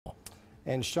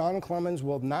And Sean Clemens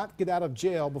will not get out of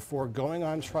jail before going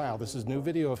on trial. This is new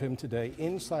video of him today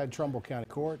inside Trumbull County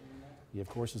Court. He, of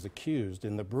course, is accused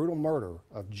in the brutal murder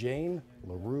of Jane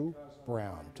LaRue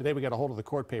Brown. Today, we got a hold of the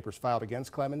court papers filed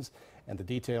against Clemens, and the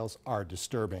details are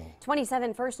disturbing.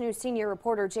 27 First News senior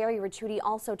reporter Jerry Ricciuti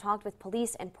also talked with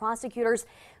police and prosecutors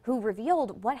who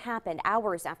revealed what happened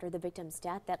hours after the victim's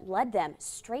death that led them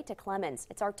straight to Clemens.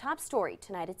 It's our top story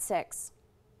tonight at 6.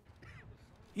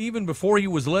 Even before he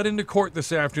was led into court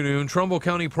this afternoon, Trumbull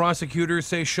County prosecutors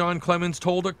say Sean Clemens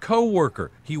told a co-worker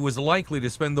he was likely to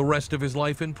spend the rest of his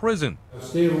life in prison.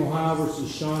 State of Ohio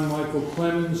versus Sean Michael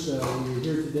Clemens. We're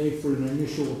here today for an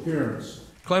initial appearance.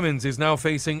 Clemens is now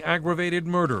facing aggravated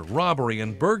murder, robbery,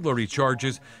 and burglary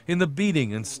charges in the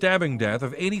beating and stabbing death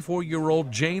of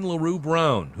 84-year-old Jane LaRue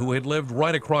Brown, who had lived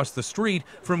right across the street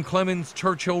from Clemens'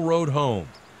 Churchill Road home.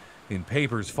 In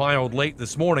papers filed late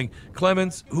this morning,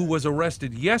 Clemens, who was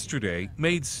arrested yesterday,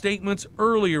 made statements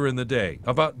earlier in the day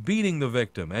about beating the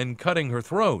victim and cutting her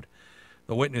throat.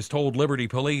 The witness told Liberty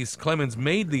Police Clemens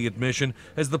made the admission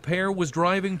as the pair was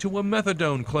driving to a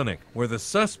methadone clinic where the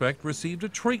suspect received a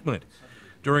treatment.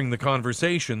 During the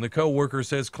conversation, the co-worker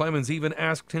says Clemens even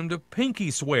asked him to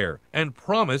pinky swear and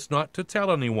promised not to tell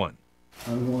anyone.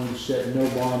 I'm going to set no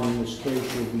bond in this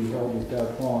case will be held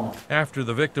without bond. After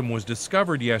the victim was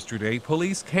discovered yesterday,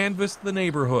 police canvassed the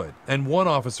neighborhood, and one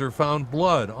officer found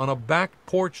blood on a back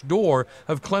porch door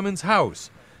of Clemens' house.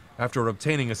 After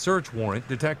obtaining a search warrant,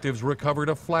 detectives recovered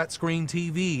a flat-screen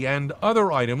TV and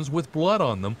other items with blood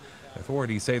on them.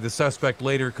 Authorities say the suspect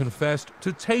later confessed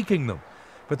to taking them.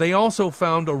 But they also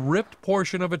found a ripped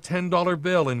portion of a $10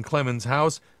 bill in Clemens'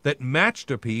 house that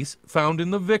matched a piece found in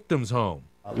the victim's home.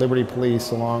 Liberty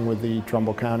Police, along with the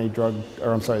Trumbull County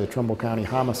the Trumbull County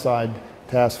Homicide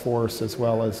Task Force, as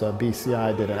well as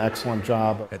BCI, did an excellent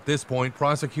job. At this point,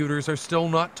 prosecutors are still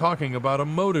not talking about a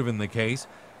motive in the case.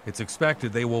 It's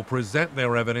expected they will present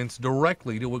their evidence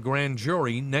directly to a grand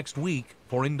jury next week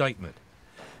for indictment.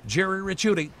 Jerry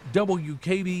Ricciuti,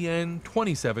 WKBN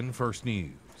 27 First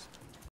News.